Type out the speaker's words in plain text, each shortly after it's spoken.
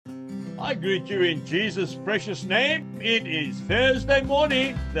I greet you in Jesus' precious name. It is Thursday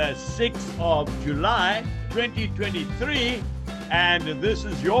morning, the 6th of July, 2023, and this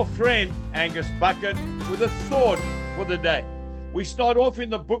is your friend, Angus Buchan, with a thought for the day. We start off in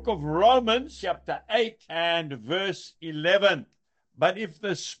the book of Romans, chapter 8 and verse 11. But if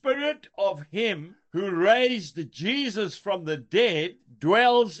the spirit of him who raised Jesus from the dead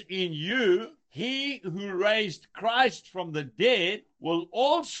dwells in you, he who raised Christ from the dead will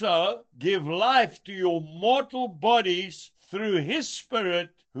also give life to your mortal bodies through his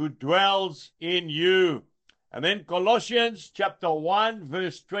Spirit who dwells in you. And then Colossians chapter 1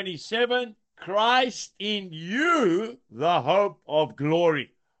 verse 27, Christ in you, the hope of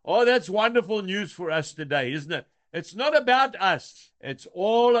glory. Oh, that's wonderful news for us today, isn't it? It's not about us. It's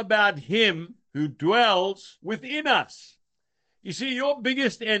all about him who dwells within us. You see, your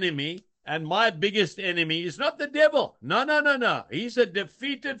biggest enemy and my biggest enemy is not the devil. No. He's a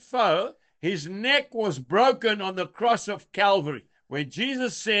defeated foe. His neck was broken on the cross of Calvary. When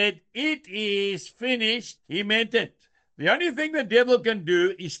Jesus said, "It is finished," he meant it. The only thing the devil can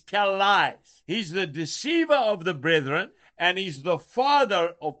do is tell lies. He's the deceiver of the brethren, and he's the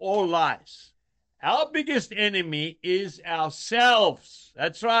father of all lies. Our biggest enemy is ourselves.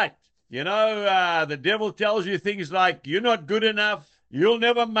 That's right. You know, the devil tells you things like, "You're not good enough. You'll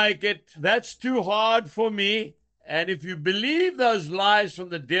never make it. That's too hard for me." And if you believe those lies from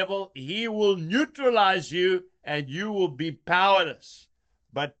the devil, he will neutralize you and you will be powerless.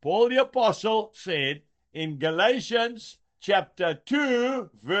 But Paul the Apostle said in Galatians chapter 2,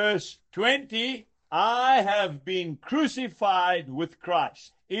 verse 20, "I have been crucified with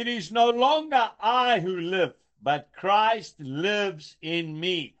Christ. It is no longer I who live, but Christ lives in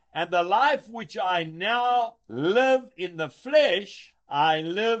me. And the life which I now live in the flesh, I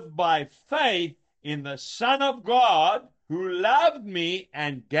live by faith in the Son of God who loved me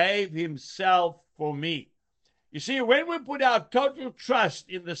and gave himself for me." You see, when we put our total trust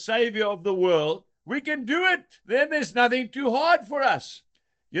in the Saviour of the world, we can do it. Then there's nothing too hard for us.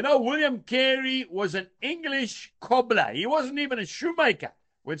 You know, William Carey was an English cobbler. He wasn't even a shoemaker.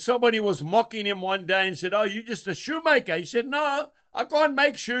 When somebody was mocking him one day and said, "Oh, you're just a shoemaker," he said, "No, I can't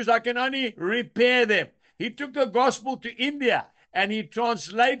make shoes. I can only repair them." He took the gospel to India and he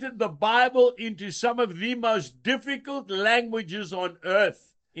translated the Bible into some of the most difficult languages on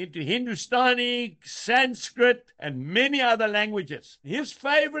earth, into Hindustani, Sanskrit, and many other languages. His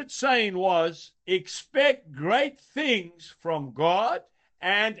favorite saying was, "Expect great things from God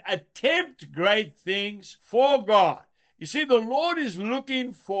and attempt great things for God." You see, the Lord is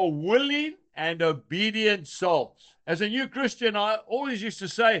looking for willing and obedient souls. As a new Christian, I always used to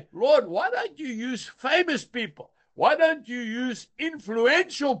say, "Lord, why don't you use famous people? Why don't you use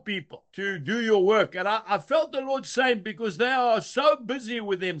influential people to do your work?" And I felt the Lord saying, because they are so busy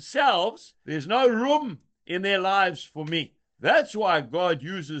with themselves, there's no room in their lives for me. That's why God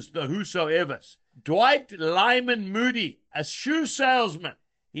uses the whosoevers. Dwight Lyman Moody, a shoe salesman,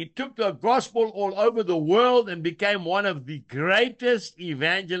 he took the gospel all over the world and became one of the greatest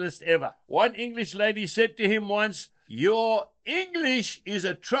evangelists ever. One English lady said to him once, "Your English is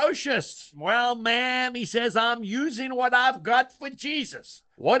atrocious." "Well, ma'am," he says, "I'm using what I've got for Jesus.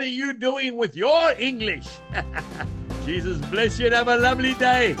 What are you doing with your English?" Jesus bless you and have a lovely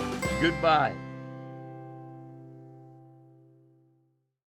day. Goodbye.